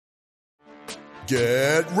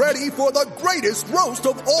Get ready for the greatest roast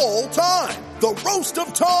of all time. The Roast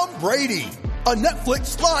of Tom Brady. A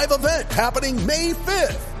Netflix live event happening May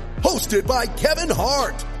 5th. Hosted by Kevin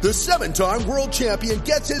Hart. The 7-time world champion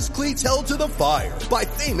gets his cleats held to the fire by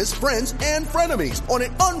famous friends and frenemies on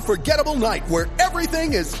an unforgettable night where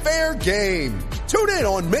everything is fair game. Tune in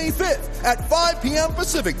on May 5th at 5 p.m.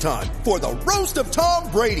 Pacific time for the Roast of Tom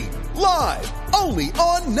Brady. Live only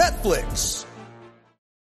on Netflix.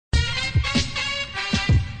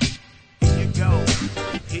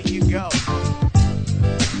 Here you go.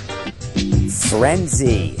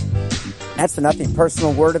 Frenzy. That's the Nothing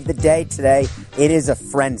Personal word of the day today. It is a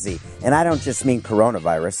frenzy. And I don't just mean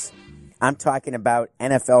coronavirus. I'm talking about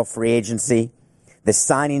NFL free agency, the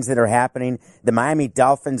signings that are happening. The Miami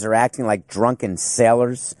Dolphins are acting like drunken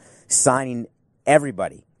sailors, signing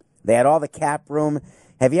everybody. They had all the cap room.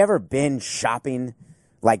 Have you ever been shopping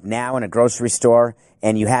like now in a grocery store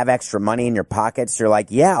and you have extra money in your pockets? You're like,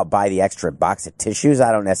 yeah, I'll buy the extra box of tissues.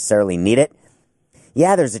 I don't necessarily need it.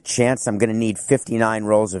 Yeah, there's a chance I'm going to need 59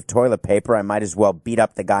 rolls of toilet paper. I might as well beat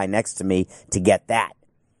up the guy next to me to get that.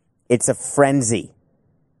 It's a frenzy.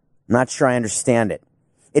 I'm not sure I understand it.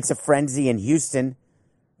 It's a frenzy in Houston.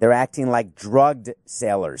 They're acting like drugged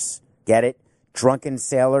sailors. Get it? Drunken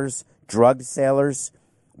sailors, drugged sailors.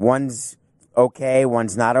 One's okay,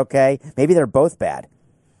 one's not okay. Maybe they're both bad.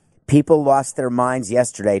 People lost their minds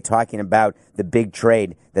yesterday talking about the big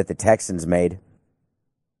trade that the Texans made.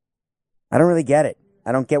 I don't really get it.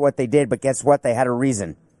 I don't get what they did, but guess what? They had a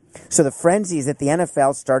reason. So the frenzy is that the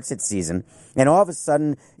NFL starts its season, and all of a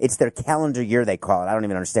sudden, it's their calendar year, they call it. I don't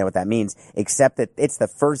even understand what that means, except that it's the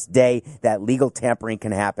first day that legal tampering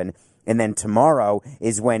can happen, and then tomorrow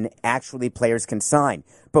is when actually players can sign.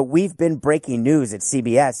 But we've been breaking news at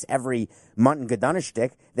CBS every Muntin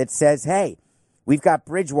Gadunishtik that says, hey, we've got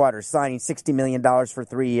Bridgewater signing $60 million for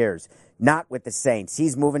 3 years. Not with the Saints.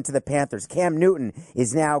 He's moving to the Panthers. Cam Newton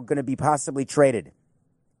is now going to be possibly traded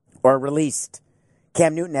or released.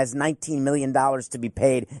 Cam Newton has $19 million to be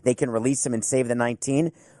paid. They can release him and save the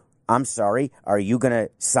 19. I'm sorry. Are you going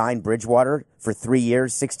to sign Bridgewater for 3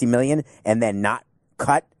 years, $60 million, and then not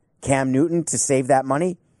cut Cam Newton to save that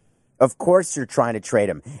money? Of course you're trying to trade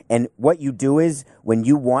him. And what you do is when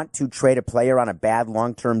you want to trade a player on a bad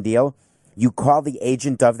long-term deal, you call the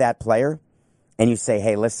agent of that player and you say,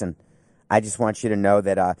 hey, listen, I just want you to know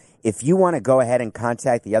that if you want to go ahead and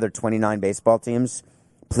contact the other 29 baseball teams,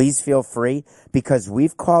 please feel free, because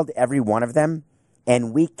we've called every one of them,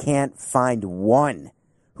 and we can't find one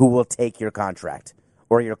who will take your contract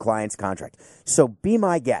or your client's contract. So be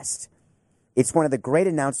my guest. It's one of the great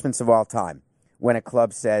announcements of all time when a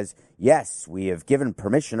club says, yes, we have given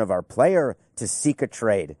permission of our player to seek a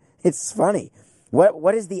trade. It's funny.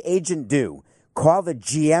 What does the agent do? Call the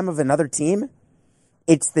GM of another team?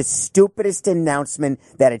 It's the stupidest announcement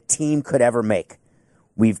that a team could ever make.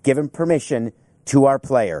 We've given permission to our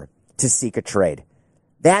player to seek a trade.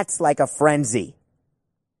 That's like a frenzy.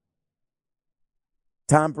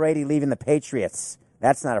 Tom Brady leaving the Patriots.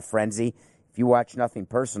 That's not a frenzy. If you watch Nothing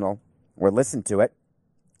Personal or listen to it,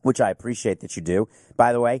 which I appreciate that you do.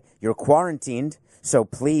 By the way, you're quarantined, so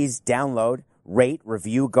please download, rate,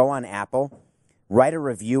 review, go on Apple, write a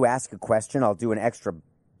review, ask a question. I'll do an extra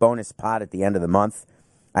bonus pod at the end of the month.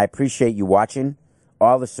 I appreciate you watching.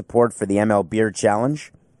 All the support for the ML Beer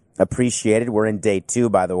Challenge. Appreciated. We're in day 2,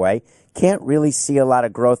 by the way. Can't really see a lot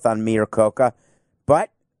of growth on me or Coca,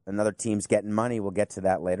 but another team's getting money. We'll get to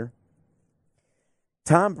that later.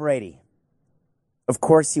 Tom Brady. Of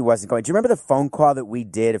course he wasn't going. Do you remember the phone call that we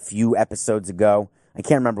did a few episodes ago? I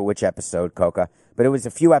can't remember which episode, Coca, but it was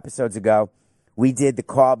a few episodes ago. We did the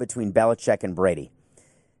call between Belichick and Brady.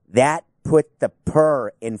 That put the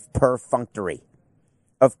purr in perfunctory.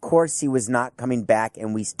 Of course he was not coming back,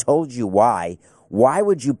 and we told you why. Why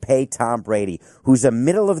would you pay Tom Brady, who's a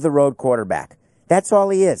middle-of-the-road quarterback? That's all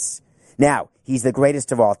he is. Now, he's the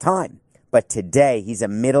greatest of all time, but today he's a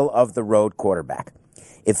middle-of-the-road quarterback.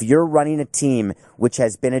 If you're running a team which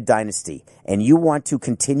has been a dynasty and you want to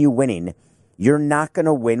continue winning, you're not going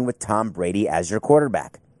to win with Tom Brady as your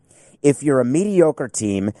quarterback. If you're a mediocre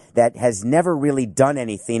team that has never really done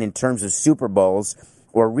anything in terms of Super Bowls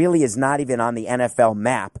or really is not even on the NFL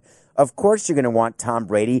map, of course you're going to want Tom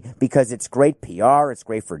Brady because it's great PR, it's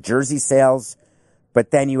great for jersey sales,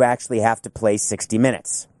 but then you actually have to play 60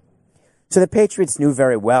 minutes. So the Patriots knew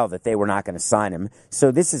very well that they were not going to sign him,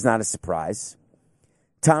 so this is not a surprise.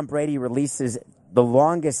 Tom Brady releases the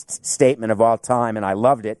longest statement of all time, and I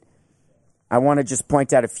loved it. I want to just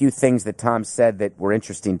point out a few things that Tom said that were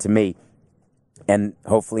interesting to me and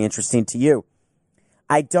hopefully interesting to you.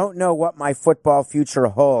 I don't know what my football future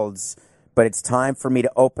holds, but it's time for me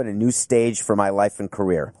to open a new stage for my life and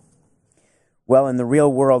career. Well, in the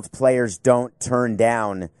real world, players don't turn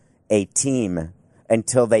down a team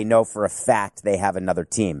until they know for a fact they have another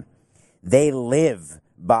team. They live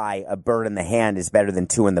by a bird in the hand is better than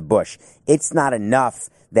two in the bush. It's not enough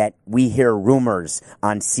that we hear rumors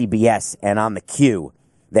on CBS and on the Q,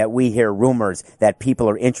 that we hear rumors that people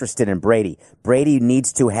are interested in Brady. Brady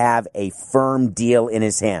needs to have a firm deal in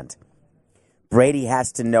his hand. Brady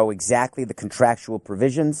has to know exactly the contractual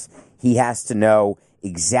provisions. He has to know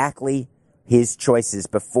exactly his choices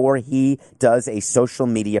before he does a social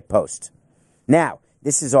media post. Now,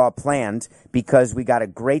 this is all planned because we got a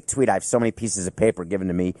great tweet. I have so many pieces of paper given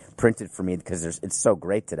to me, printed for me, because it's so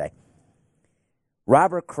great today.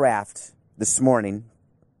 Robert Kraft this morning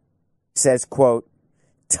says, quote,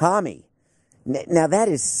 Tommy. Now, that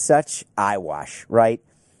is such eyewash, right?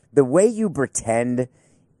 The way you pretend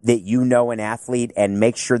that you know an athlete and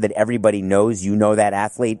make sure that everybody knows you know that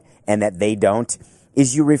athlete and that they don't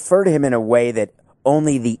is you refer to him in a way that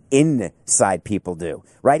only the inside people do,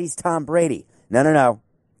 right? He's Tom Brady. No.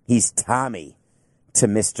 He's Tommy to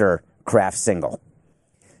Mr. Kraft Single.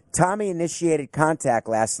 Tommy initiated contact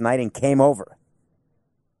last night and came over.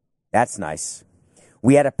 That's nice.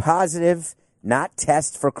 We had a positive, not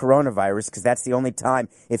test for coronavirus, because that's the only time.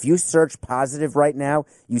 If you search positive right now,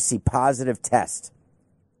 you see positive test.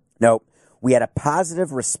 Nope. We had a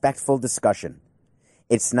positive, respectful discussion.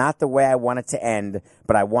 It's not the way I want it to end,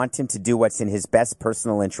 but I want him to do what's in his best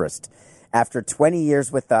personal interest. After 20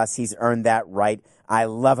 years with us, he's earned that right. I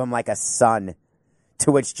love him like a son.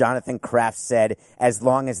 To which Jonathan Kraft said, as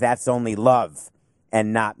long as that's only love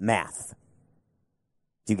and not math.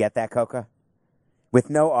 Do you get that, Coca?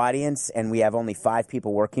 With no audience, and we have only 5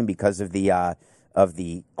 people working because of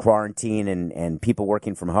the quarantine and people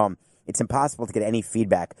working from home, it's impossible to get any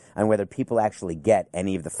feedback on whether people actually get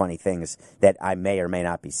any of the funny things that I may or may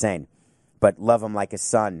not be saying. But love him like a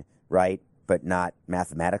son, right? But not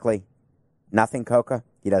mathematically. Nothing, Coca?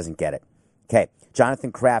 He doesn't get it. Okay,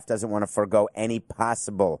 Jonathan Kraft doesn't want to forego any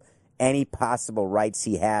possible rights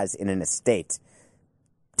he has in an estate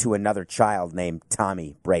to another child named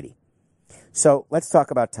Tommy Brady. So let's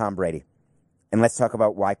talk about Tom Brady, and let's talk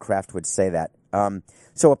about why Kraft would say that.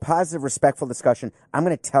 So a positive, respectful discussion. I'm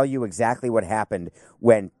going to tell you exactly what happened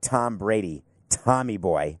when Tom Brady, Tommy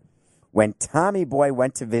Boy, went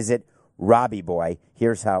to visit Robbie Boy.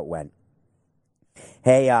 Here's how it went.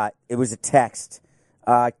 Hey, it was a text.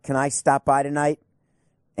 Can I stop by tonight?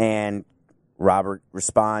 And Robert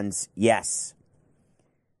responds, yes.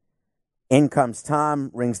 In comes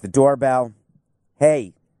Tom, rings the doorbell.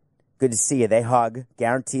 Hey, good to see you. They hug.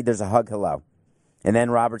 Guaranteed there's a hug hello. And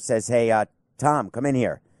then Robert says, hey, Tom, come in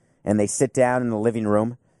here. And they sit down in the living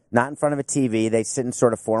room, not in front of a TV. They sit in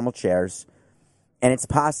sort of formal chairs. And it's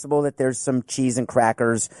possible that there's some cheese and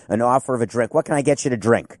crackers, an offer of a drink. What can I get you to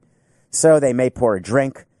drink? So they may pour a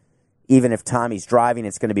drink. Even if Tommy's driving,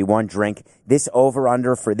 it's going to be one drink. This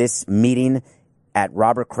over-under for this meeting at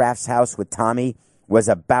Robert Kraft's house with Tommy was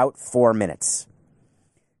about 4 minutes.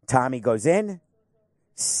 Tommy goes in,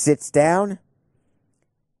 sits down,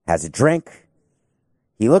 has a drink.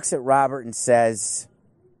 He looks at Robert and says,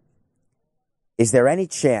 is there any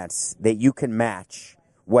chance that you can match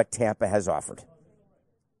what Tampa has offered?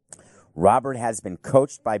 Robert has been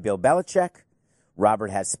coached by Bill Belichick.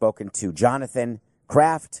 Robert has spoken to Jonathan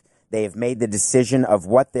Kraft. They have made the decision of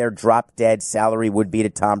what their drop-dead salary would be to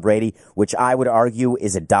Tom Brady, which I would argue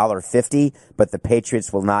is $1.50, but the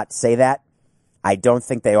Patriots will not say that. I don't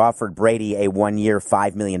think they offered Brady a 1-year,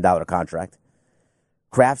 $5 million contract.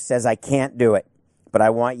 Kraft says, I can't do it, but I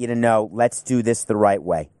want you to know, let's do this the right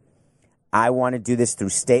way. I want to do this through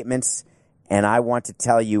statements, and I want to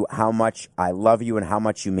tell you how much I love you and how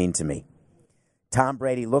much you mean to me. Tom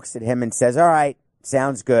Brady looks at him and says, all right,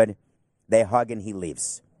 sounds good. They hug and he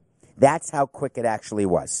leaves. That's how quick it actually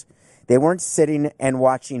was. They weren't sitting and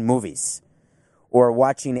watching movies or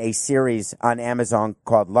watching a series on Amazon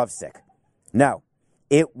called Lovesick. No,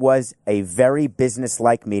 it was a very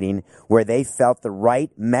business-like meeting where they felt the right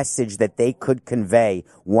message that they could convey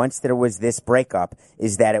once there was this breakup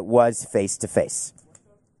is that it was face-to-face.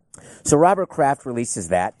 So Robert Kraft releases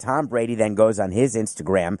that. Tom Brady then goes on his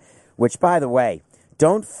Instagram, which, by the way,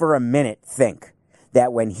 don't for a minute think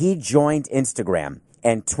that when he joined Instagram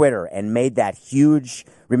and Twitter and made that huge,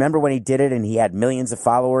 remember when he did it and he had millions of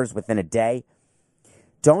followers within a day?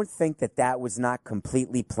 Don't think that that was not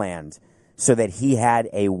completely planned so that he had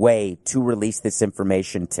a way to release this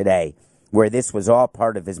information today, where this was all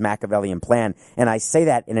part of his Machiavellian plan. And I say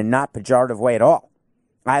that in a not pejorative way at all.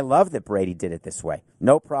 I love that Brady did it this way.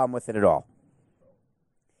 No problem with it at all.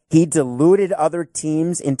 He deluded other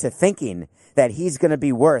teams into thinking that he's going to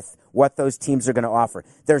be worth what those teams are going to offer.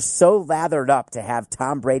 They're so lathered up to have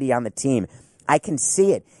Tom Brady on the team. I can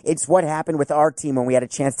see it. It's what happened with our team when we had a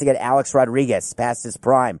chance to get Alex Rodriguez past his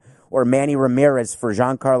prime, or Manny Ramirez for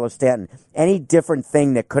Giancarlo Stanton. Any different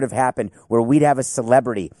thing that could have happened where we'd have a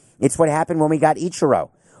celebrity. It's what happened when we got Ichiro.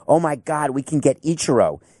 Oh my God, we can get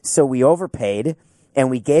Ichiro. So we overpaid, and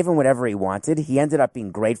we gave him whatever he wanted. He ended up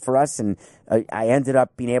being great for us, and I ended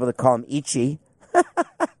up being able to call him Ichi.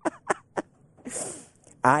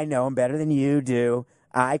 I know him better than you do.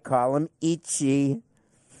 I call him Ichi.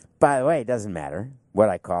 By the way, it doesn't matter what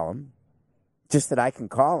I call him. Just that I can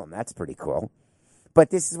call him. That's pretty cool. But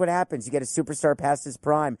this is what happens. You get a superstar past his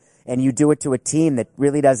prime, and you do it to a team that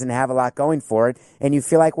really doesn't have a lot going for it, and you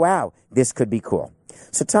feel like, wow, this could be cool.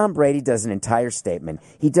 So Tom Brady does an entire statement.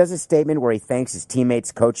 He does a statement where he thanks his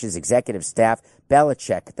teammates, coaches, executive staff,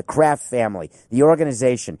 Belichick, the Kraft family, the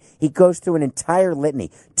organization. He goes through an entire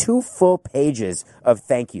litany, 2 full pages of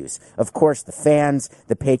thank yous. Of course, the fans,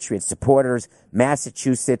 the Patriots supporters,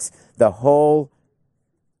 Massachusetts, the whole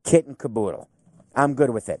kit and caboodle. I'm good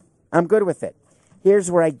with it. I'm good with it.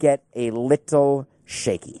 Here's where I get a little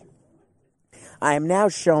shaky. I am now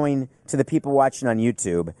showing to the people watching on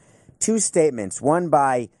YouTube 2 statements, one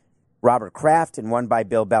by Robert Kraft and one by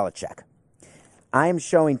Bill Belichick. I am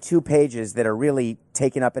showing 2 pages that are really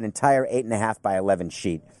taking up an entire 8.5 by 11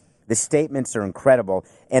 sheet. The statements are incredible,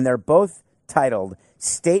 and they're both titled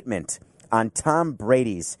Statement on Tom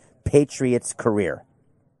Brady's Patriots Career.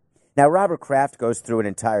 Now, Robert Kraft goes through an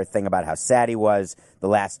entire thing about how sad he was the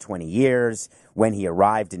last 20 years, when he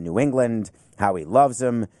arrived in New England, how he loves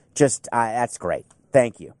him. That's great.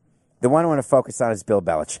 Thank you. The one I want to focus on is Bill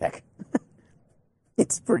Belichick.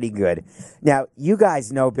 It's pretty good. Now, you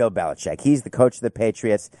guys know Bill Belichick. He's the coach of the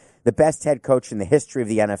Patriots, the best head coach in the history of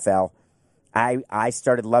the NFL. I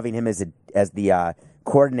started loving him as the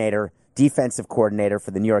coordinator, defensive coordinator for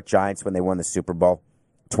the New York Giants when they won the Super Bowl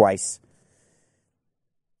twice.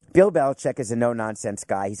 Bill Belichick is a no-nonsense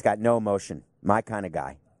guy. He's got no emotion. My kind of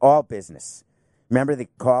guy. All business. Remember the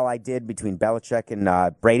call I did between Belichick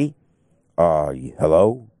and Brady?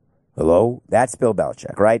 Hello? That's Bill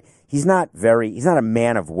Belichick, right? He's not a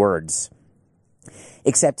man of words.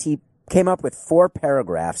 Except he came up with 4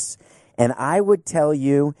 paragraphs, and I would tell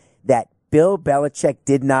you that Bill Belichick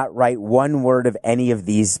did not write one word of any of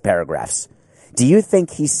these paragraphs. Do you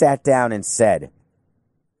think he sat down and said,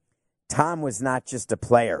 Tom was not just a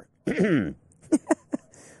player who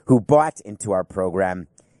bought into our program,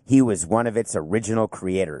 he was one of its original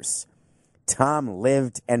creators. Tom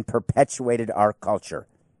lived and perpetuated our culture.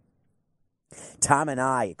 Tom and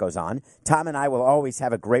I, it goes on, Tom and I will always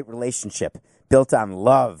have a great relationship built on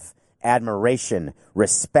love, admiration,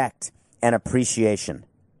 respect, and appreciation.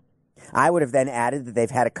 I would have then added that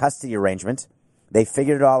they've had a custody arrangement. They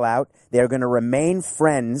figured it all out. They're going to remain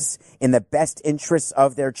friends in the best interests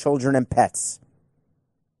of their children and pets.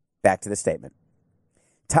 Back to the statement.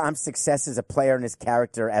 Tom's success as a player and his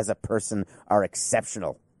character as a person are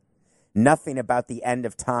exceptional. Nothing about the end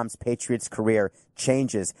of Tom's Patriots career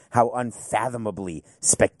changes how unfathomably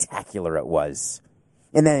spectacular it was.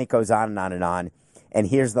 And then it goes on and on and on. And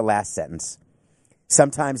here's the last sentence.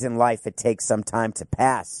 Sometimes in life it takes some time to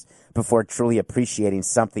pass before truly appreciating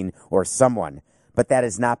something or someone. But that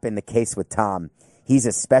has not been the case with Tom. He's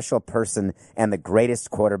a special person and the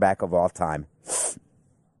greatest quarterback of all time.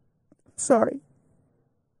 Sorry.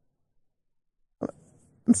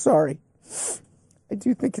 I'm sorry. I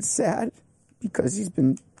do think it's sad because he's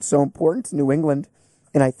been so important to New England.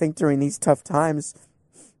 And I think during these tough times,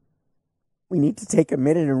 we need to take a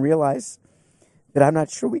minute and realize that I'm not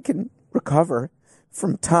sure we can recover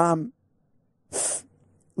from Tom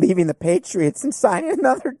leaving the Patriots and signing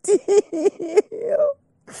another deal.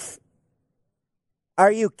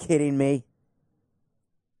 Are you kidding me?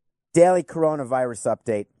 Daily coronavirus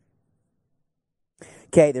update.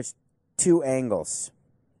 Okay, there's 2 angles.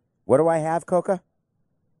 What do I have, Coca?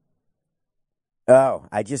 Oh,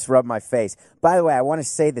 I just rubbed my face. By the way, I want to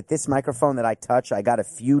say that this microphone that I touch, I got a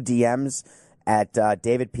few DMs at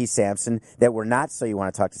David P. Sampson that were not So You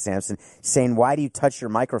Want to Talk to Sampson, saying, why do you touch your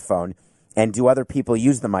microphone and do other people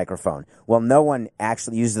use the microphone? Well, no one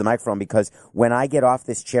actually uses the microphone because when I get off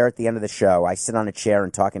this chair at the end of the show, I sit on a chair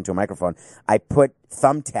and talk into a microphone. I put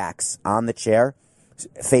thumbtacks on the chair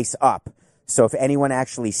face up. So if anyone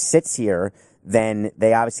actually sits here, then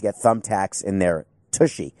they obviously get thumbtacks in their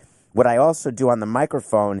tushy. What I also do on the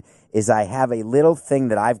microphone is I have a little thing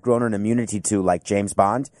that I've grown an immunity to, like James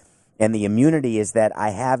Bond. And the immunity is that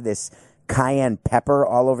I have this cayenne pepper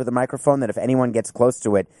all over the microphone that if anyone gets close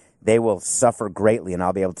to it, they will suffer greatly and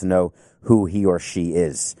I'll be able to know who he or she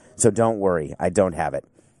is. So don't worry, I don't have it.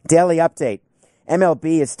 Daily update.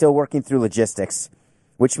 MLB is still working through logistics,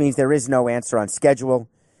 which means there is no answer on schedule.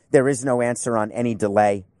 There is no answer on any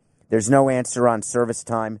delay. There's no answer on service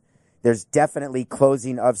time. There's definitely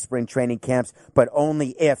closing of spring training camps, but only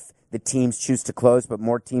if the teams choose to close, but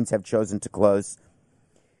more teams have chosen to close.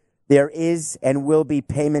 There is and will be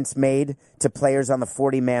payments made to players on the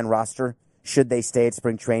 40-man roster should they stay at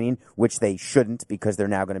spring training, which they shouldn't because they're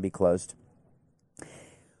now going to be closed.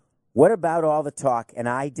 What about all the talk, and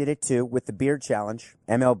I did it too, with the beer challenge,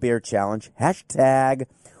 ML Beer Challenge, hashtag,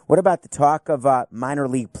 what about the talk of minor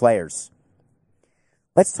league players?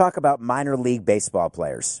 Let's talk about minor league baseball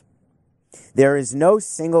players. There is no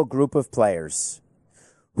single group of players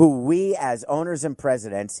who we as owners and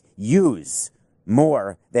presidents use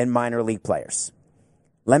more than minor league players.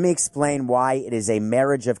 Let me explain why it is a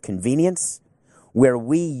marriage of convenience where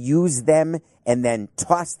we use them and then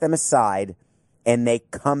toss them aside and they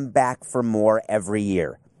come back for more every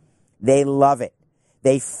year. They love it.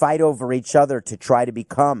 They fight over each other to try to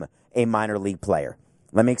become a minor league player.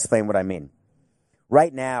 Let me explain what I mean.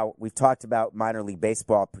 Right now, we've talked about minor league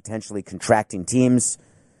baseball potentially contracting teams,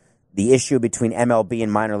 the issue between MLB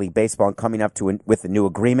and minor league baseball and coming up with a new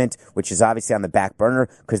agreement, which is obviously on the back burner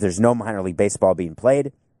because there's no minor league baseball being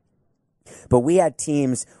played. But we had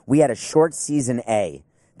teams, we had a short season A.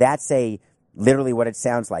 That's literally what it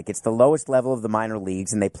sounds like. It's the lowest level of the minor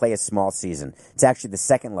leagues, and they play a small season. It's actually the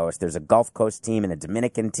second lowest. There's a Gulf Coast team and a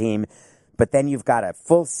Dominican team. But then you've got a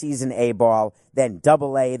full season A ball, then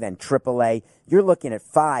double A, then triple A. You're looking at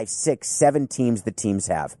 5, 6, 7 teams the teams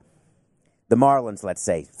have. The Marlins, let's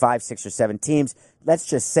say, 5, 6, or 7 teams. Let's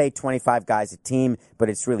just say 25 guys a team, but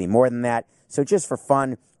it's really more than that. So just for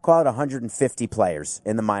fun, call it 150 players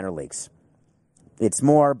in the minor leagues. It's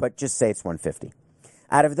more, but just say it's 150.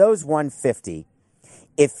 Out of those 150,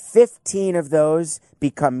 if 15 of those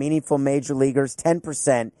become meaningful major leaguers,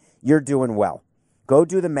 10%, you're doing well. Go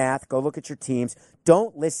do the math. Go look at your teams.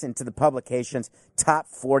 Don't listen to the publications' top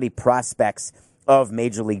 40 prospects of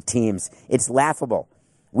major league teams. It's laughable.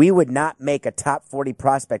 We would not make a top 40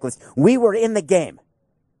 prospect list. We were in the game.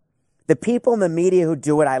 The people in the media who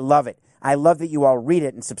do it, I love it. I love that you all read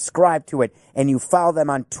it and subscribe to it, and you follow them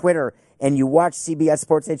on Twitter, and you watch CBS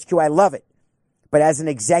Sports HQ. I love it. But as an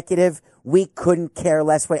executive, we couldn't care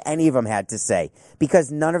less what any of them had to say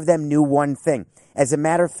because none of them knew one thing. As a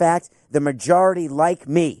matter of fact, the majority, like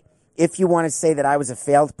me, if you want to say that I was a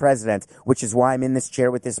failed president, which is why I'm in this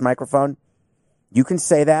chair with this microphone, you can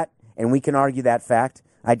say that, and we can argue that fact.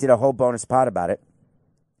 I did a whole bonus pod about it.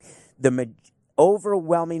 The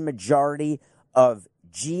overwhelming majority of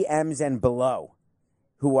GMs and below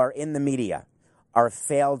who are in the media are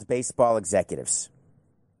failed baseball executives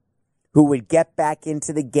who would get back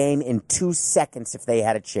into the game in 2 seconds if they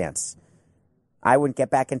had a chance. I wouldn't get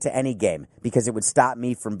back into any game because it would stop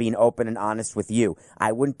me from being open and honest with you.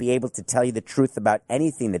 I wouldn't be able to tell you the truth about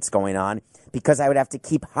anything that's going on because I would have to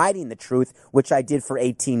keep hiding the truth, which I did for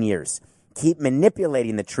 18 years. Keep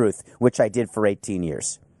manipulating the truth, which I did for 18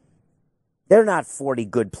 years. There are not 40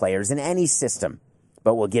 good players in any system,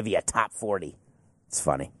 but we'll give you a top 40. It's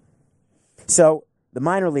funny. So, the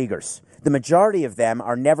minor leaguers, the majority of them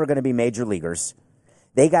are never going to be major leaguers.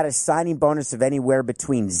 They got a signing bonus of anywhere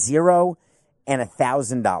between $0 and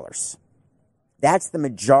 $1,000. That's the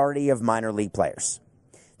majority of minor league players.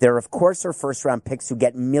 There, of course, are first-round picks who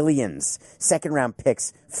get millions. Second-round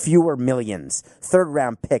picks, fewer millions.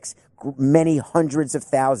 Third-round picks, many hundreds of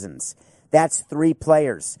thousands. That's 3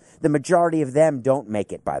 players. The majority of them don't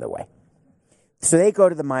make it, by the way. So they go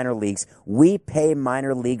to the minor leagues. We pay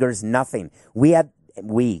minor leaguers nothing.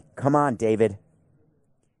 Come on, David.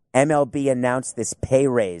 MLB announced this pay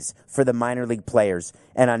raise for the minor league players.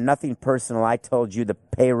 And on Nothing Personal, I told you the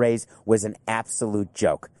pay raise was an absolute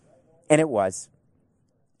joke. And it was.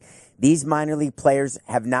 These minor league players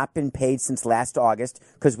have not been paid since last August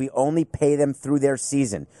because we only pay them through their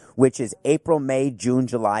season, which is April, May, June,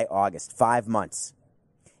 July, August, 5 months.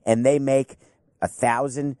 And they make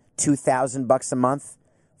 $1,000, $2,000 a month,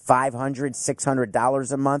 $500,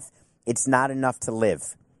 $600 a month. It's not enough to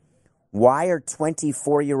live. Why are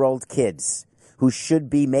 24-year-old kids who should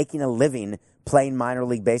be making a living playing minor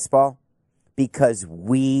league baseball? Because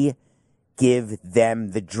we give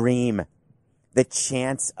them the dream, the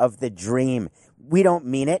chance of the dream. We don't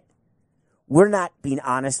mean it. We're not being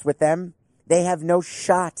honest with them. They have no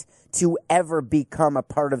shot to ever become a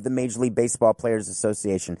part of the Major League Baseball Players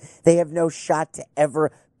Association. They have no shot to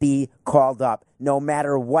ever be called up. No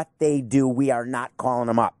matter what they do, we are not calling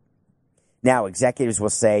them up. Now, executives will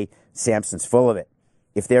say, Sampson's full of it.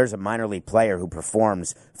 If there's a minor league player who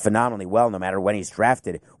performs phenomenally well, no matter when he's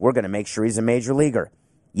drafted, we're going to make sure he's a major leaguer.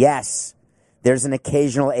 Yes, There's an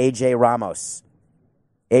occasional A.J. Ramos.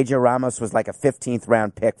 A.J. Ramos was like a 15th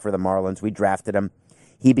round pick for the Marlins. We drafted him.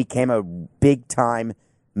 He became a big-time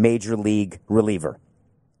major league reliever.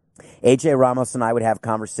 A.J. Ramos and I would have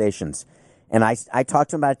conversations, and I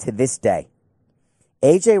talked to him about it to this day.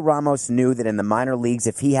 A.J. Ramos knew that in the minor leagues,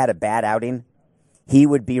 if he had a bad outing, he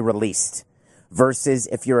would be released. Versus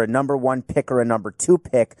if you're a number 1 pick or a number 2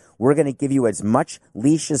 pick, we're going to give you as much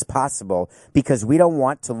leash as possible because we don't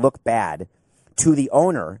want to look bad to the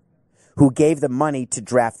owner who gave the money to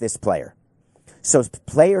draft this player. So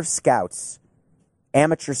player scouts,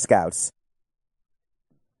 amateur scouts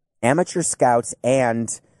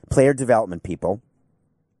and player development people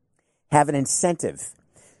have an incentive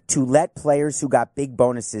to let players who got big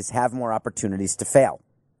bonuses have more opportunities to fail.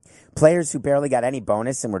 Players who barely got any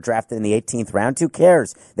bonus and were drafted in the 18th round, who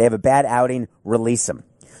cares? They have a bad outing, release them.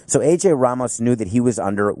 So A.J. Ramos knew that he was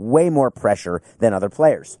under way more pressure than other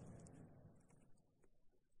players.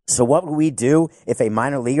 So what would we do if a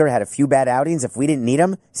minor leaguer had a few bad outings? If we didn't need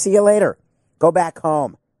him, see you later. Go back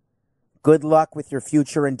home. Good luck with your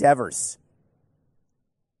future endeavors.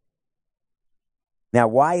 Now,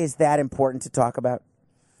 why is that important to talk about?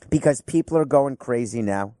 Because people are going crazy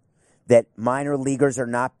now that minor leaguers are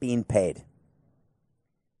not being paid.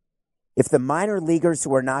 If the minor leaguers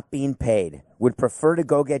who are not being paid would prefer to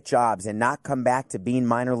go get jobs and not come back to being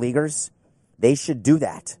minor leaguers, they should do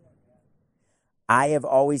that. I have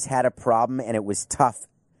always had a problem, and it was tough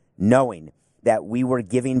knowing that we were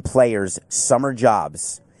giving players summer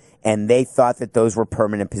jobs, and they thought that those were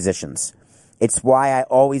permanent positions. It's why I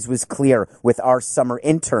always was clear with our summer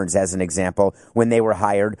interns, as an example, when they were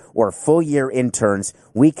hired, or full-year interns,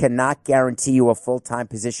 we cannot guarantee you a full-time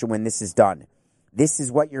position when this is done. This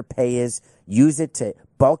is what your pay is. Use it to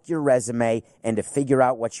bulk your resume and to figure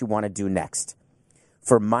out what you want to do next.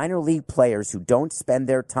 For minor league players who don't spend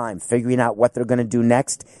their time figuring out what they're going to do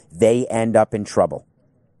next, they end up in trouble.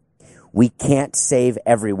 We can't save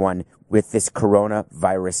everyone with this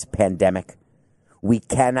coronavirus pandemic. We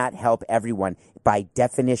cannot help everyone. By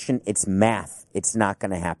definition, it's math. It's not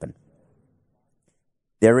going to happen.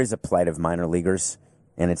 There is a plight of minor leaguers,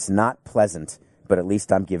 and it's not pleasant, but at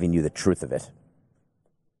least I'm giving you the truth of it.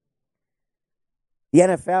 The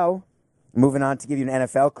NFL, moving on to give you an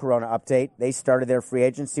NFL Corona update. They started their free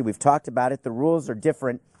agency. We've talked about it. The rules are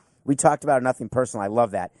different. We talked about Nothing Personal. I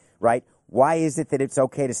love that, right? Why is it that it's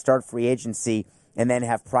okay to start free agency and then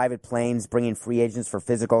have private planes bringing free agents for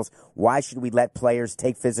physicals? Why should we let players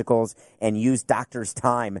take physicals and use doctors'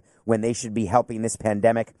 time when they should be helping this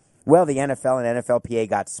pandemic? Well, the NFL and NFLPA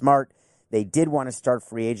got smart. They did want to start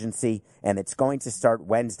free agency, and it's going to start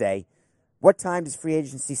Wednesday. What time does free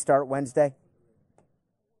agency start Wednesday?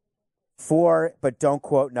 4, but don't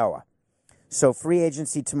quote Noah. So free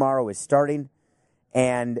agency tomorrow is starting,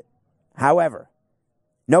 and however,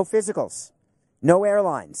 no physicals, no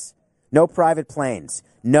airlines, no private planes,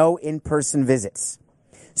 no in-person visits.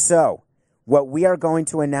 So what we are going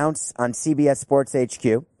to announce on CBS Sports HQ,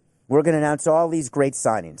 we're going to announce all these great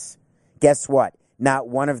signings. Guess what? Not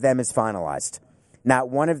one of them is finalized. Not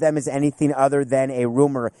one of them is anything other than a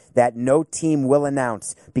rumor that no team will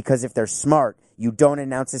announce, because if they're smart, you don't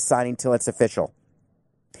announce a signing till it's official.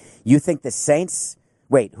 You think the Saints...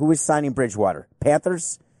 Wait, who is signing Bridgewater?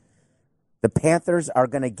 Panthers? The Panthers are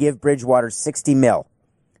going to give Bridgewater $60 million.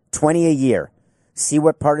 20 a year, see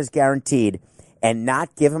what part is guaranteed, and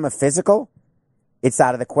not give him a physical? It's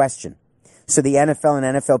out of the question. So the NFL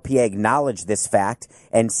and NFLPA acknowledged this fact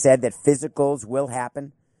and said that physicals will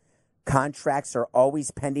happen. Contracts are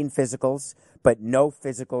always pending physicals, but no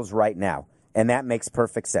physicals right now. And that makes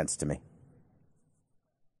perfect sense to me.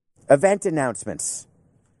 Event announcements.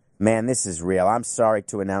 Man, this is real. I'm sorry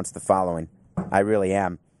to announce the following. I really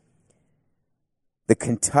am. The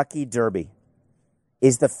Kentucky Derby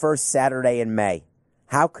is the first Saturday in May.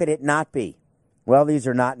 How could it not be? Well, these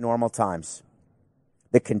are not normal times.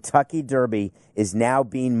 The Kentucky Derby is now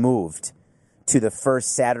being moved to the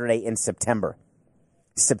first Saturday in September,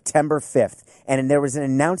 September 5th. And there was an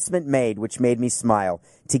announcement made, which made me smile,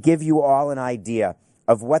 to give you all an idea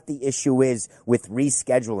of what the issue is with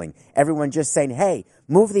rescheduling. Everyone just saying, hey,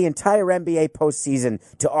 move the entire NBA postseason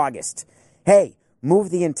to August. Hey, move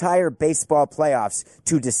the entire baseball playoffs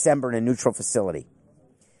to December in a neutral facility.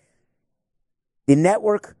 The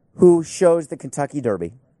network who shows the Kentucky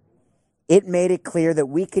Derby, it made it clear that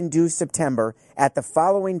we can do September at the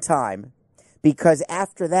following time, because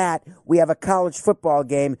after that, we have a college football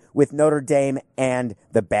game with Notre Dame and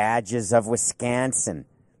the Badgers of Wisconsin.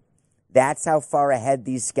 That's how far ahead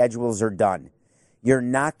these schedules are done. You're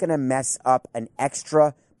not going to mess up an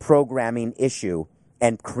extra programming issue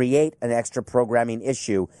and create an extra programming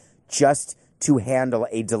issue just to handle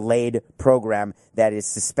a delayed program that is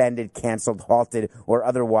suspended, canceled, halted, or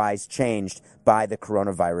otherwise changed by the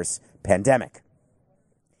coronavirus pandemic.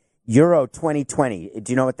 Euro 2020,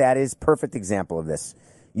 do you know what that is? Perfect example of this.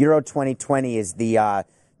 Euro 2020 is the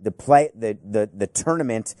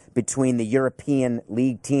tournament between the European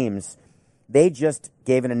League teams. They just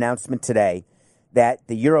gave an announcement today that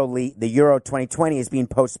the Euro 2020 is being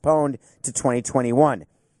postponed to 2021.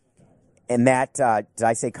 And that, did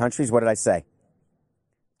I say countries? What did I say?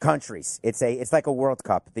 Countries. It's like a World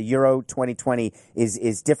Cup. The Euro 2020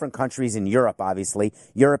 is different countries in Europe, obviously.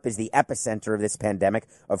 Europe is the epicenter of this pandemic.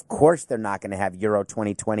 Of course they're not going to have Euro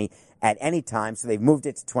 2020 at any time, so they've moved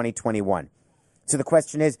it to 2021. So the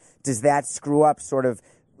question is, does that screw up sort of,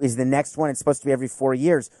 is the next one, it's supposed to be every 4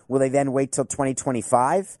 years, will they then wait till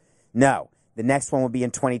 2025? No. The next one will be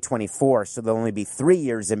in 2024, so there'll only be 3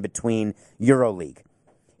 years in between EuroLeague.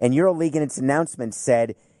 And EuroLeague in its announcement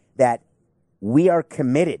said that we are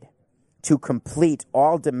committed to complete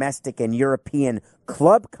all domestic and European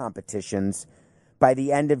club competitions by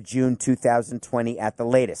the end of June 2020 at the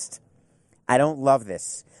latest. I don't love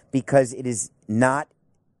this because it is not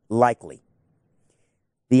likely.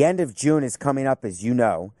 The end of June is coming up, as you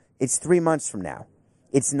know. It's 3 months from now.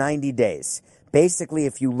 It's 90 days. Basically,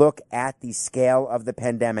 if you look at the scale of the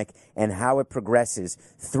pandemic and how it progresses,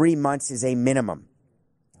 3 months is a minimum.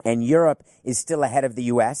 And Europe is still ahead of the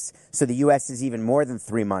U.S., so the U.S. is even more than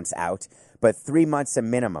 3 months out, but 3 months a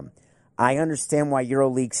minimum. I understand why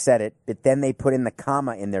EuroLeague said it, but then they put in the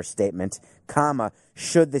comma in their statement, comma,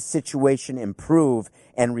 should the situation improve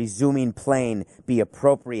and resuming playing be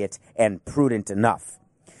appropriate and prudent enough.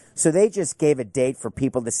 So they just gave a date for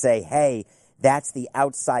people to say, hey, that's the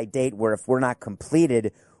outside date where if we're not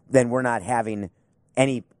completed, then we're not having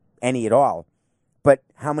any at all. But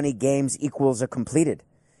how many games equals a completed?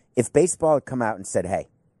 If baseball had come out and said, hey,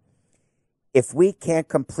 if we can't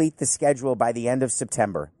complete the schedule by the end of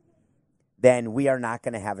September, then we are not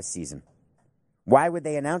going to have a season. Why would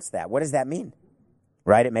they announce that? What does that mean?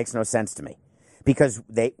 Right? It makes no sense to me. Because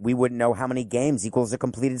we wouldn't know how many games equals a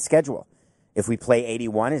completed schedule. If we play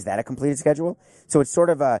 81, is that a completed schedule? So it's sort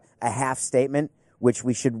of a half statement, which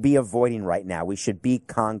we should be avoiding right now. We should be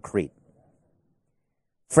concrete.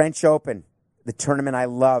 French Open, the tournament I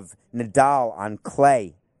love, Nadal on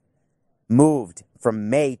clay, moved from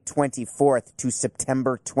May 24th to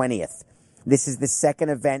September 20th. This is the second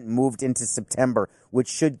event moved into September, which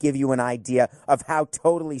should give you an idea of how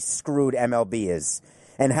totally screwed MLB is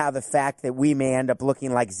and how the fact that we may end up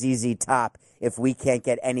looking like ZZ Top if we can't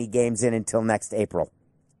get any games in until next April.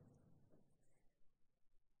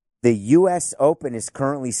 The U.S. Open is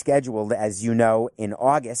currently scheduled, as you know, in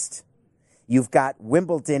August. You've got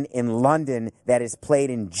Wimbledon in London that is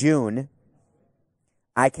played in June.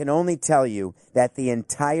 I can only tell you that the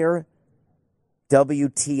entire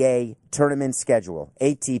WTA tournament schedule,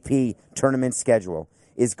 ATP tournament schedule,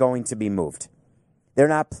 is going to be moved. They're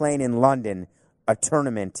not playing in London a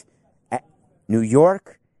tournament at New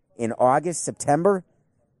York in August, September.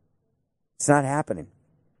 It's not happening.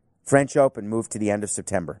 French Open moved to the end of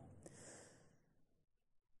September.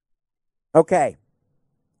 Okay.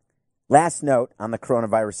 Last note on the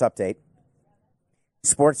coronavirus update,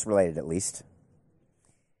 sports related at least.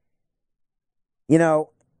 You know,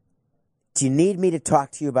 do you need me to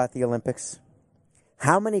talk to you about the Olympics?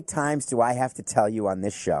 How many times do I have to tell you on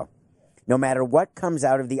this show, no matter what comes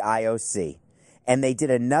out of the IOC, and they did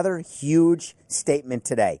another huge statement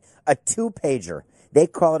today, a 2-pager. They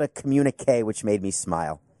call it a communique, which made me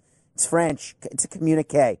smile. It's French. It's a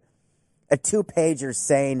communique. A 2-pager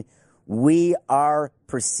saying, we are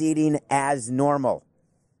proceeding as normal. ...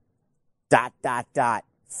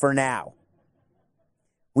 For now.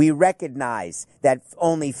 We recognize that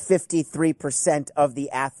only 53% of the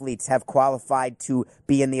athletes have qualified to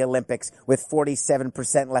be in the Olympics, with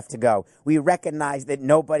 47% left to go. We recognize that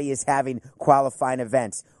nobody is having qualifying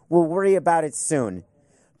events. We'll worry about it soon.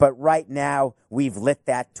 But right now, we've lit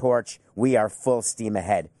that torch. We are full steam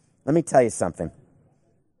ahead. Let me tell you something.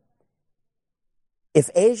 If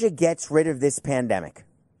Asia gets rid of this pandemic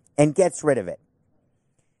and gets rid of it,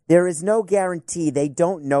 there is no guarantee. They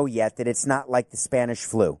don't know yet that it's not like the Spanish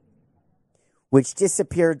flu, which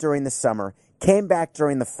disappeared during the summer, came back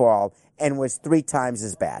during the fall, and was 3 times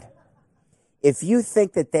as bad. If you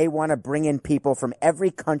think that they want to bring in people from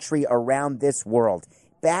every country around this world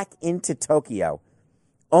back into Tokyo,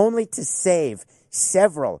 only to save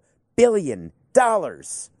several $billion,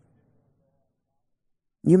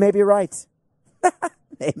 you may be right.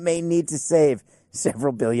 They may need to save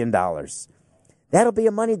several $1 billion. That'll be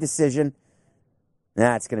a money decision.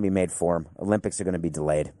 It's going to be made for them. Olympics are going to be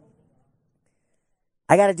delayed.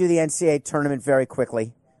 I got to do the NCAA tournament very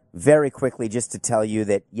quickly, just to tell you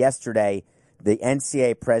that yesterday the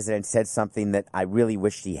NCAA president said something that I really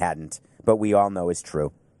wished he hadn't, but we all know is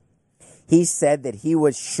true. He said that he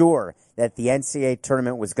was sure that the NCAA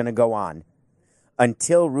tournament was going to go on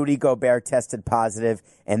until Rudy Gobert tested positive,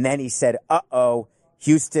 and then he said, uh-oh,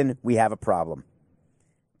 Houston, we have a problem.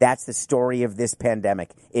 That's the story of this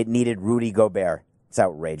pandemic. It needed Rudy Gobert. It's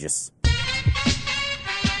outrageous.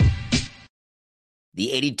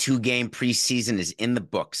 The 82-game preseason is in the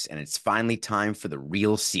books, and it's finally time for the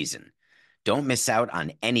real season. Don't miss out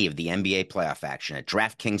on any of the NBA playoff action at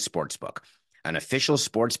DraftKings Sportsbook, an official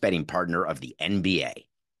sports betting partner of the NBA.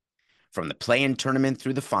 From the play-in tournament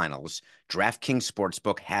through the finals, DraftKings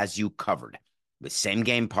Sportsbook has you covered with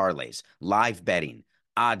same-game parlays, live betting,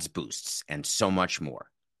 odds boosts, and so much more.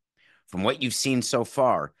 From what you've seen so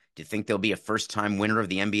far, do you think there'll be a first-time winner of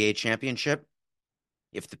the NBA championship?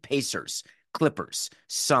 If the Pacers, Clippers,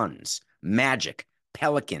 Suns, Magic,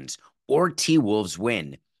 Pelicans, or T-Wolves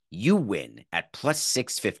win, you win at plus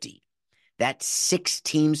 650. That's 6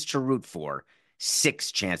 teams to root for,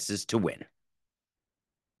 6 chances to win.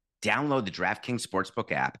 Download the DraftKings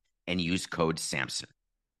Sportsbook app and use code SAMSON.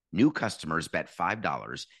 New customers bet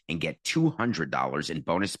 $5 and get $200 in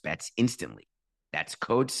bonus bets instantly. That's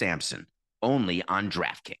code SAMSON, only on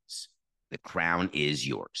DraftKings. The crown is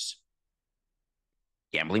yours.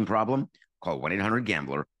 Gambling problem? Call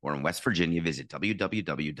 1-800-GAMBLER, or in West Virginia, visit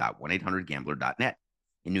www.1800gambler.net.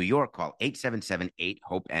 In New York, call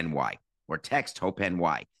 877-8-HOPE-NY or text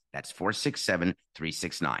HOPE-NY. That's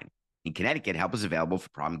 467-369. In Connecticut, help is available for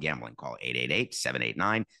problem gambling. Call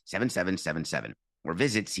 888-789-7777 or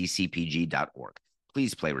visit ccpg.org.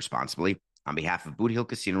 Please play responsibly. On behalf of Boot Hill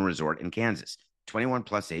Casino Resort in Kansas, 21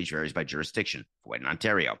 plus age varies by jurisdiction. For in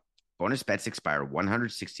Ontario, bonus bets expire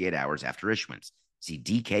 168 hours after issuance. See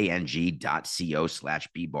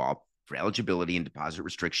dkng.co/bball for eligibility and deposit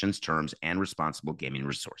restrictions, terms, and responsible gaming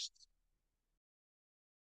resources.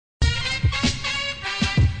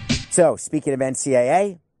 So, speaking of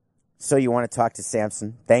NCAA, so you want to talk to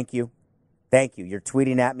Samson? Thank you. You're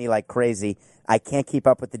tweeting at me like crazy. I can't keep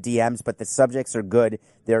up with the DMs, but the subjects are good.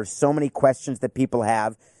 There are so many questions that people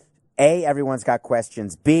have. A, everyone's got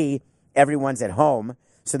questions. B, everyone's at home,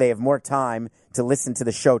 so they have more time to listen to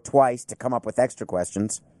the show twice to come up with extra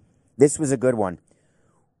questions. This was a good one.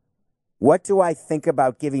 What do I think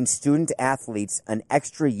about giving student athletes an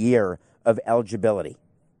extra year of eligibility?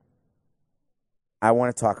 I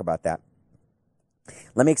want to talk about that.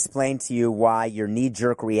 Let me explain to you why your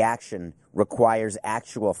knee-jerk reaction requires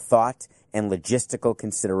actual thought and logistical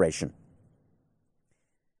consideration.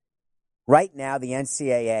 Right now, the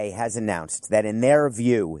NCAA has announced that in their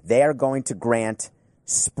view, they are going to grant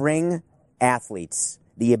spring athletes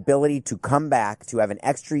the ability to come back to have an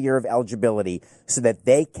extra year of eligibility so that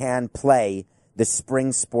they can play the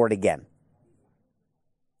spring sport again.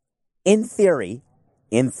 In theory,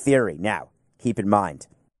 now, keep in mind,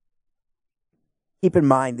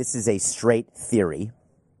 this is a straight theory.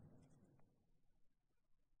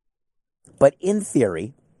 But in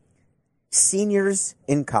theory, seniors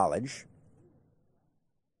in college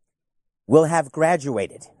will have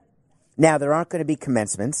graduated. Now, there aren't going to be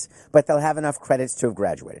commencements, but they'll have enough credits to have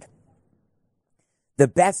graduated. The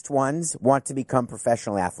best ones want to become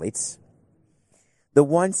professional athletes. The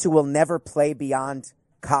ones who will never play beyond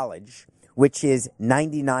college, which is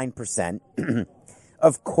 99%,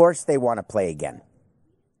 of course they want to play again.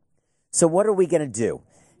 So what are we going to do?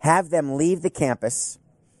 Have them leave the campus.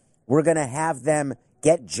 We're going to have them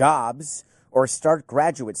get jobs or start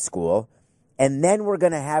graduate school, and then we're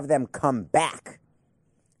going to have them come back,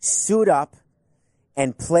 suit up,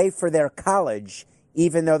 and play for their college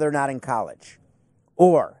even though they're not in college?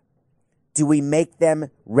 Or do we make them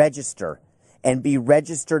register and be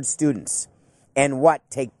registered students? And what,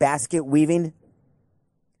 take basket weaving?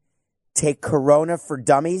 Take Corona for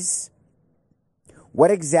Dummies? What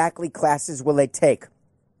exactly classes will they take?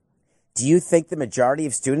 Do you think the majority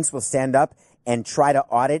of students will stand up and try to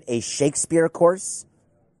audit a Shakespeare course?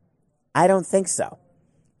 I don't think so.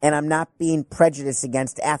 And I'm not being prejudiced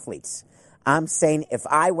against athletes. I'm saying if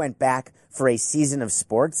I went back for a season of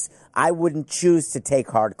sports, I wouldn't choose to take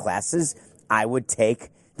hard classes. I would take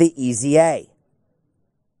the easy A.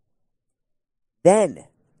 Then,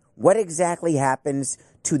 what exactly happens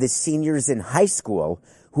to the seniors in high school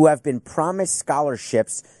who have been promised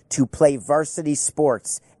scholarships to play varsity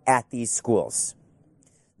sports at these schools?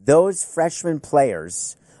 Those freshman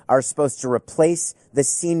players are supposed to replace the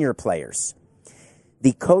senior players.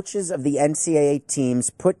 The coaches of the NCAA teams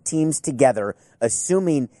put teams together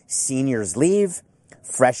assuming seniors leave,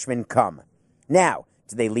 freshmen come. Now,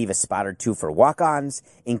 Do they leave a spot or two for walk-ons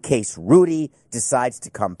in case Rudy decides to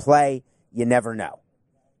come play? You never know.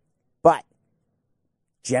 But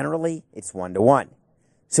generally, it's 1-to-1.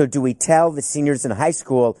 So do we tell the seniors in high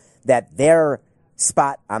school that their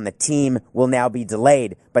spot on the team will now be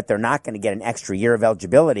delayed, but they're not going to get an extra year of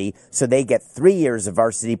eligibility, so they get 3 years of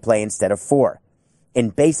varsity play instead of 4?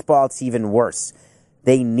 In baseball, it's even worse.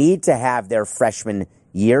 They need to have their freshman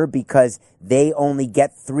year because they only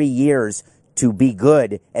get 3 years to be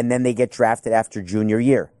good, and then they get drafted after junior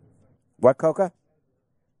year. What, Coca?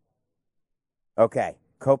 Okay.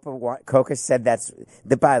 Coca said that's...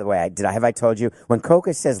 By the way, have I told you? When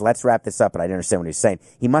Coca says, let's wrap this up, and I didn't understand what he was saying,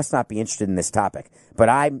 he must not be interested in this topic. But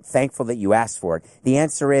I'm thankful that you asked for it. The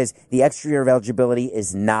answer is the extra year of eligibility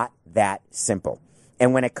is not that simple.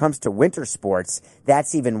 And when it comes to winter sports,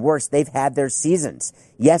 that's even worse. They've had their seasons.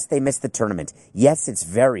 Yes, they missed the tournament. Yes, it's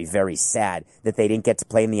very, very sad that they didn't get to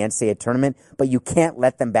play in the NCAA tournament, but you can't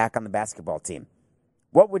let them back on the basketball team.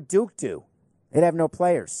 What would Duke do? They'd have no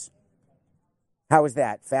players. How is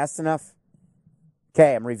that? Fast enough?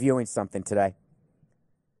 Okay, I'm reviewing something today.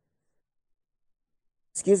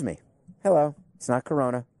 Excuse me. Hello. It's not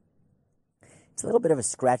Corona. It's a little bit of a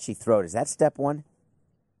scratchy throat. Is that step one?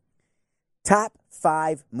 Top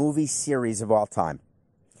 5 movie series of all time.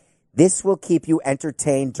 This will keep you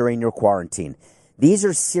entertained during your quarantine. These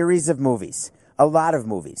are series of movies, a lot of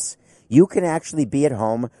movies. You can actually be at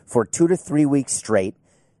home for 2 to 3 weeks straight,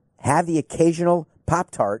 have the occasional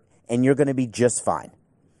Pop-Tart, and you're going to be just fine.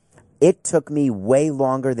 It took me way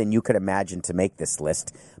longer than you could imagine to make this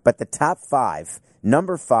list, but the top 5,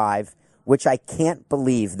 number 5, which I can't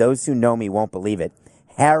believe, those who know me won't believe it,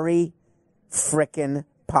 Harry frickin'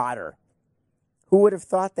 Potter. Who would have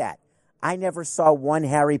thought that? I never saw one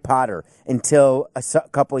Harry Potter until a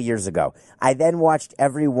couple of years ago. I then watched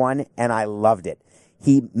every one, and I loved it.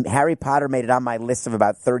 Harry Potter made it on my list of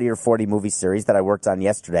about 30 or 40 movie series that I worked on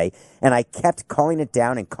yesterday, and I kept calling it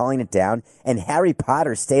down, and Harry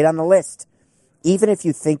Potter stayed on the list. Even if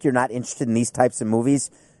you think you're not interested in these types of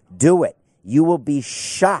movies, do it. You will be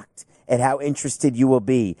shocked at how interested you will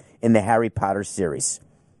be in the Harry Potter series.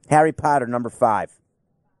 Harry Potter, number 5.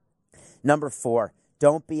 Number 4,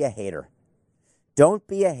 don't be a hater. Don't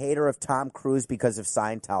be a hater of Tom Cruise because of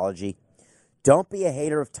Scientology. Don't be a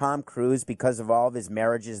hater of Tom Cruise because of all of his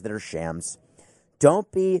marriages that are shams.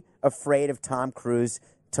 Don't be afraid of Tom Cruise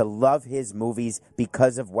to love his movies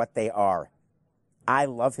because of what they are. I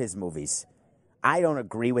love his movies. I don't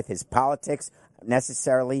agree with his politics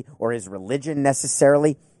necessarily or his religion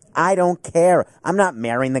necessarily. I don't care. I'm not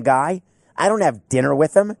marrying the guy. I don't have dinner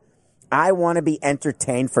with him. I want to be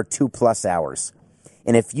entertained for 2+ hours.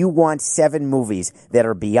 And if you want 7 movies that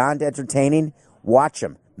are beyond entertaining, watch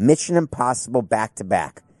them. Mission Impossible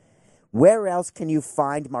back-to-back. Where else can you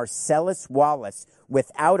find Marcellus Wallace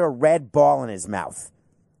without a red ball in his mouth?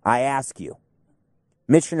 I ask you.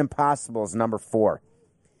 Mission Impossible is number 4.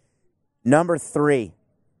 Number 3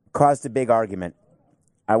 caused a big argument.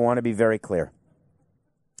 I want to be very clear.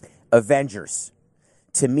 Avengers.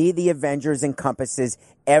 To me, the Avengers encompasses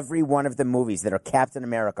every one of the movies that are Captain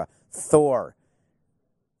America, Thor,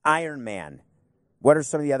 Iron Man. What are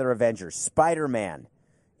some of the other Avengers? Spider-Man.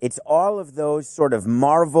 It's all of those sort of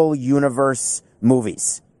Marvel Universe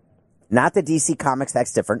movies. Not the DC Comics,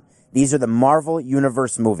 that's different. These are the Marvel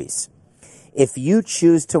Universe movies. If you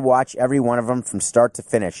choose to watch every one of them from start to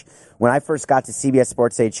finish, when I first got to CBS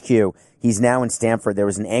Sports HQ, he's now in Stanford, there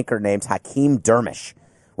was an anchor named Hakeem Dermish.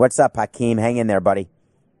 What's up, Hakeem? Hang in there, buddy.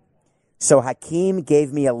 So Hakeem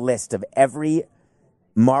gave me a list of every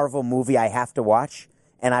Marvel movie I have to watch,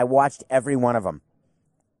 and I watched every one of them.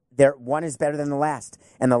 One is better than the last.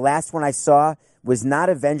 And the last one I saw was not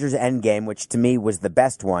Avengers Endgame, which to me was the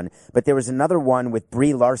best one, but there was another one with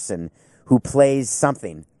Brie Larson who plays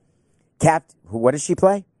something. What does she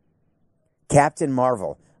play? Captain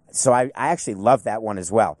Marvel. So I actually love that one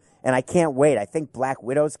as well. And I can't wait. I think Black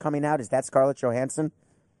Widow's coming out. Is that Scarlett Johansson?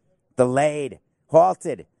 Delayed.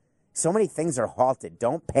 Halted. So many things are halted.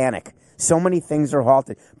 Don't panic. So many things are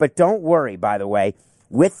halted. But don't worry, by the way.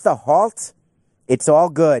 With the halt, it's all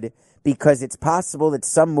good because it's possible that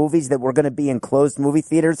some movies that were going to be in closed movie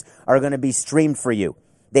theaters are going to be streamed for you.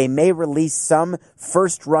 They may release some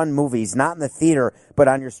first-run movies, not in the theater, but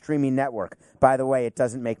on your streaming network. By the way, it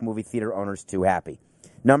doesn't make movie theater owners too happy.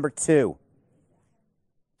 Number 2,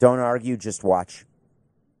 don't argue, just watch.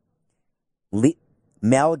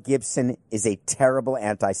 Mel Gibson is a terrible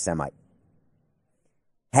anti-Semite.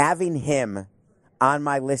 Having him on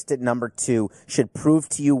my list at number 2 should prove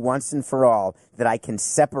to you once and for all that I can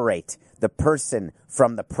separate the person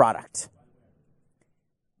from the product.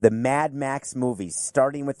 the Mad Max movies,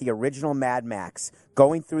 starting with the original Mad Max,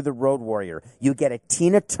 going through the Road Warrior. You get a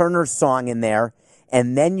Tina Turner song in there,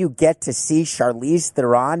 and then you get to see Charlize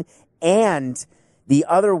Theron and the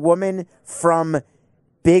other woman from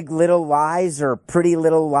Big Little Lies or Pretty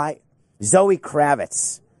Little Lies, Zoe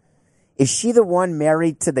Kravitz. Is she the one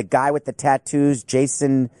married to the guy with the tattoos,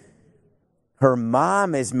 Jason? Her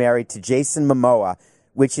mom is married to Jason Momoa,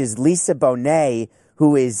 which is Lisa Bonet,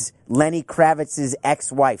 who is Lenny Kravitz's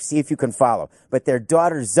ex-wife. See if you can follow. But their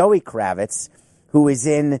daughter, Zoe Kravitz, who is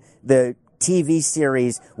in the TV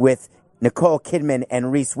series with Nicole Kidman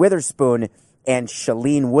and Reese Witherspoon and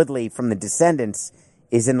Shailene Woodley from The Descendants,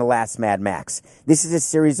 is in the last Mad Max. This is a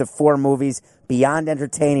series of 4 movies, beyond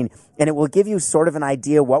entertaining, and it will give you sort of an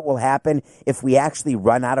idea what will happen if we actually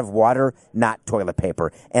run out of water, not toilet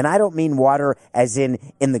paper. And I don't mean water as in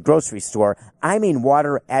the grocery store. I mean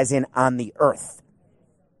water as in on the earth.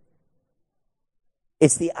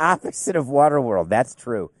 It's the opposite of Waterworld. That's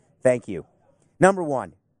true. Thank you. Number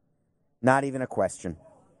 1, not even a question.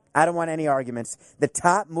 I don't want any arguments. The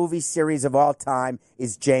top movie series of all time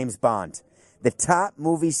is James Bond. The top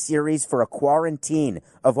movie series for a quarantine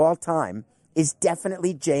of all time is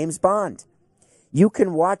definitely James Bond. You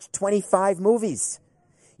can watch 25 movies.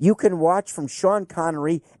 You can watch from Sean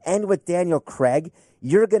Connery and with Daniel Craig.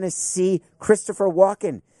 You're going to see Christopher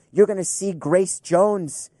Walken. You're going to see Grace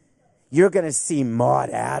Jones. You're going to see Maude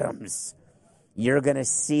Adams. You're going to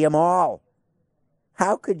see them all.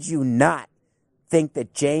 How could you not think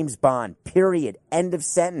that James Bond, period, end of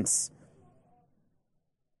sentence?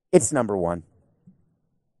 It's number 1.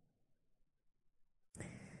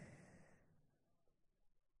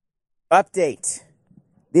 Update.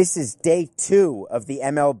 This is day 2 of the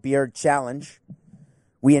ML Beard Challenge.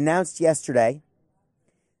 We announced yesterday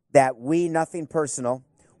that we, nothing personal,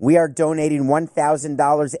 we are donating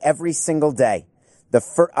 $1,000 every single day,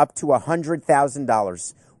 up to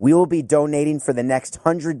 $100,000. We will be donating for the next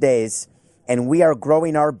 100 days, and we are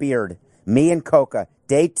growing our beard. Me and Coca,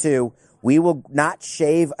 day 2, we will not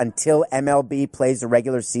shave until MLB plays a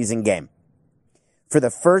regular season game. For the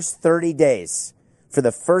first 30 days,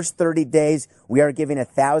 we are giving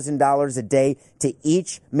 $1,000 a day to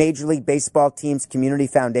each Major League Baseball team's community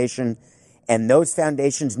foundation, and those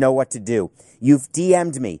foundations know what to do. You've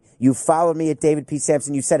DM'd me. You followed me at David P.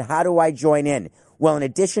 Sampson. You said, how do I join in? Well, in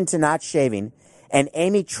addition to not shaving, and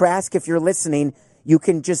Amy Trask, if you're listening, you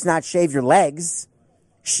can just not shave your legs.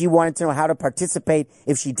 She wanted to know how to participate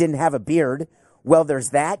if she didn't have a beard. Well,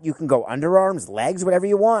 there's that. You can go underarms, legs, whatever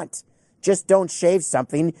you want. Just don't shave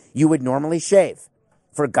something you would normally shave.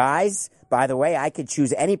 For guys, by the way, I could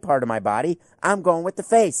choose any part of my body. I'm going with the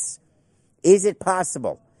face. Is it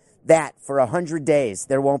possible that for 100 days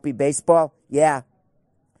there won't be baseball? Yeah.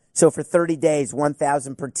 So for 30 days,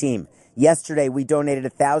 $1,000 per team. Yesterday, we donated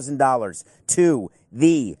 $1,000 to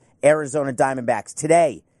the Arizona Diamondbacks.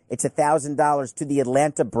 Today, it's $1,000 to the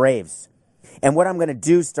Atlanta Braves. And what I'm going to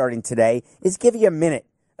do starting today is give you a minute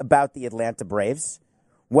about the Atlanta Braves,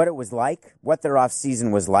 what it was like, what their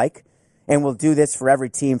offseason was like, and we'll do this for every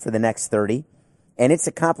team for the next 30. And it's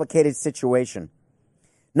a complicated situation.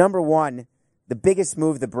 Number 1, the biggest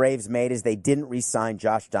move the Braves made is they didn't re-sign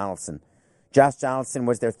Josh Donaldson. Josh Donaldson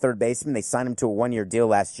was their third baseman. They signed him to a 1-year deal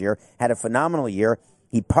last year, had a phenomenal year.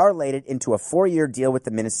 He parlayed it into a 4-year deal with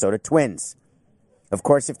the Minnesota Twins. Of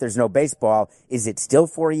course, if there's no baseball, is it still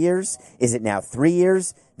 4 years? Is it now 3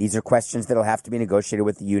 years? These are questions that will have to be negotiated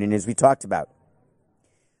with the union, as we talked about.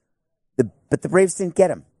 But the Braves didn't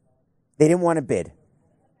get him. They didn't want to bid.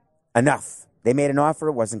 Enough. They made an offer.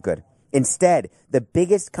 It wasn't good. Instead, the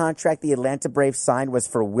biggest contract the Atlanta Braves signed was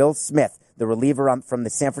for Will Smith, the reliever from the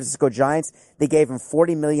San Francisco Giants. They gave him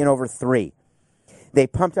 $40 million over 3. They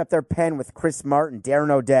pumped up their pen with Chris Martin,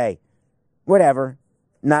 Darren O'Day. Whatever.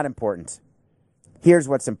 Not important. Here's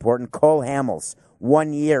what's important. Cole Hamels,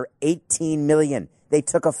 1 year, $18 million. They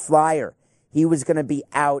took a flyer. He was going to be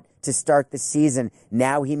out to start the season.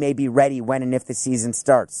 Now he may be ready when and if the season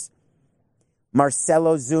starts. Marcell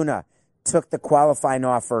Ozuna took the qualifying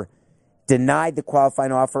offer, denied the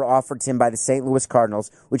qualifying offer offered to him by the St. Louis Cardinals,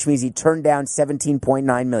 which means he turned down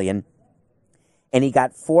 $17.9 million, and he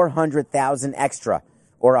got $400,000 extra,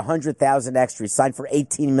 or $100,000 extra. He signed for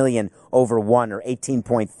 $18 million over 1, or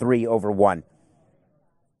 $18.3 over 1.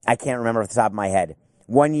 I can't remember off the top of my head.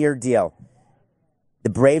 1-year deal. The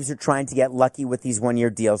Braves are trying to get lucky with these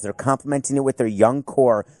 1-year deals. They're complementing it with their young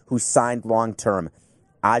core who signed long-term.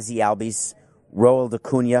 Ozzie Albies, Roald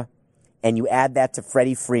Acuna, and you add that to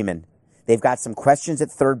Freddie Freeman. They've got some questions at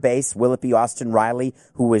third base. Will it be Austin Riley,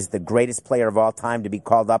 who was the greatest player of all time to be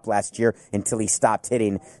called up last year until he stopped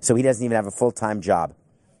hitting, so he doesn't even have a full-time job?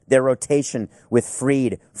 Their rotation with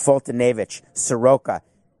Fried, Fultonevich, Soroka,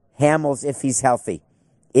 Hamels if he's healthy.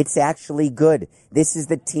 It's actually good. This is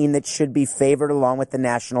the team that should be favored along with the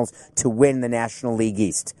Nationals to win the National League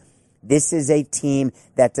East. This is a team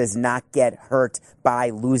that does not get hurt by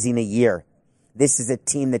losing a year. This is a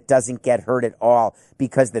team that doesn't get hurt at all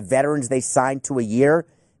because the veterans they signed to a year,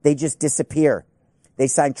 they just disappear. They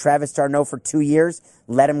signed Travis d'Arnaud for 2 years,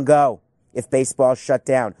 let him go if baseball's shut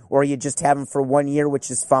down. Or you just have him for 1 year, which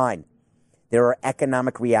is fine. There are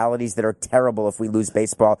economic realities that are terrible if we lose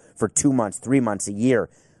baseball for 2 months, 3 months, a year.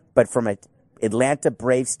 But from an Atlanta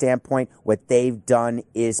Braves standpoint, what they've done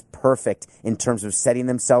is perfect in terms of setting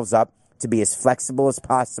themselves up to be as flexible as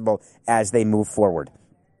possible as they move forward.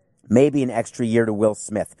 Maybe an extra year to Will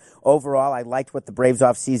Smith. Overall, I liked what the Braves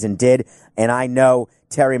offseason did, and I know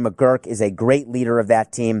Terry McGuirk is a great leader of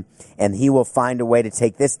that team, and he will find a way to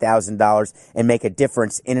take this $1,000 and make a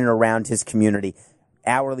difference in and around his community.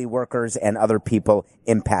 Hourly workers and other people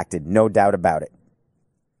impacted, no doubt about it.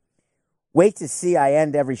 Wait to see, I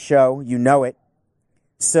end every show, you know it.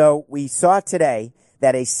 So we saw today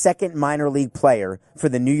that a second minor league player for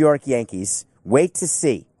the New York Yankees, wait to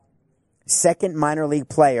see, second minor league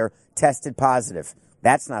player tested positive.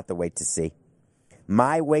 That's not the wait to see.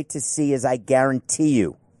 My wait to see is, I guarantee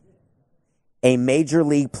you, a major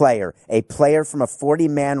league player, a player from a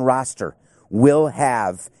 40-man roster, will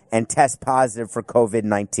have and test positive for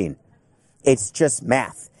COVID-19. It's just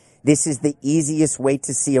math. This is the easiest wait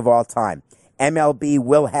to see of all time. MLB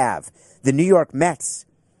will have. The New York Mets,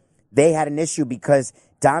 they had an issue because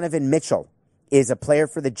Donovan Mitchell is a player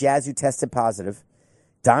for the Jazz who tested positive.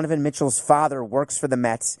 Donovan Mitchell's father works for the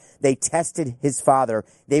Mets. They tested his father.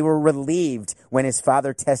 They were relieved when his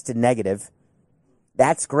father tested negative.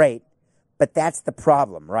 That's great, but that's the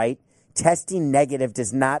problem, right? Testing negative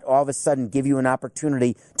does not all of a sudden give you an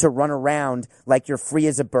opportunity to run around like you're free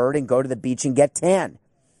as a bird and go to the beach and get tan.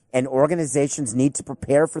 And organizations need to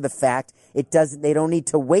prepare for the fact they don't need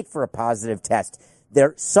to wait for a positive test.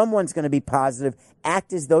 Someone's going to be positive.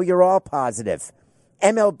 Act as though you're all positive.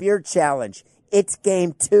 ML Beard Challenge. It's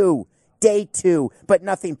game 2, day 2, but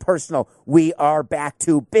nothing personal. We are back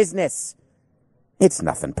to business. It's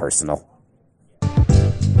nothing personal.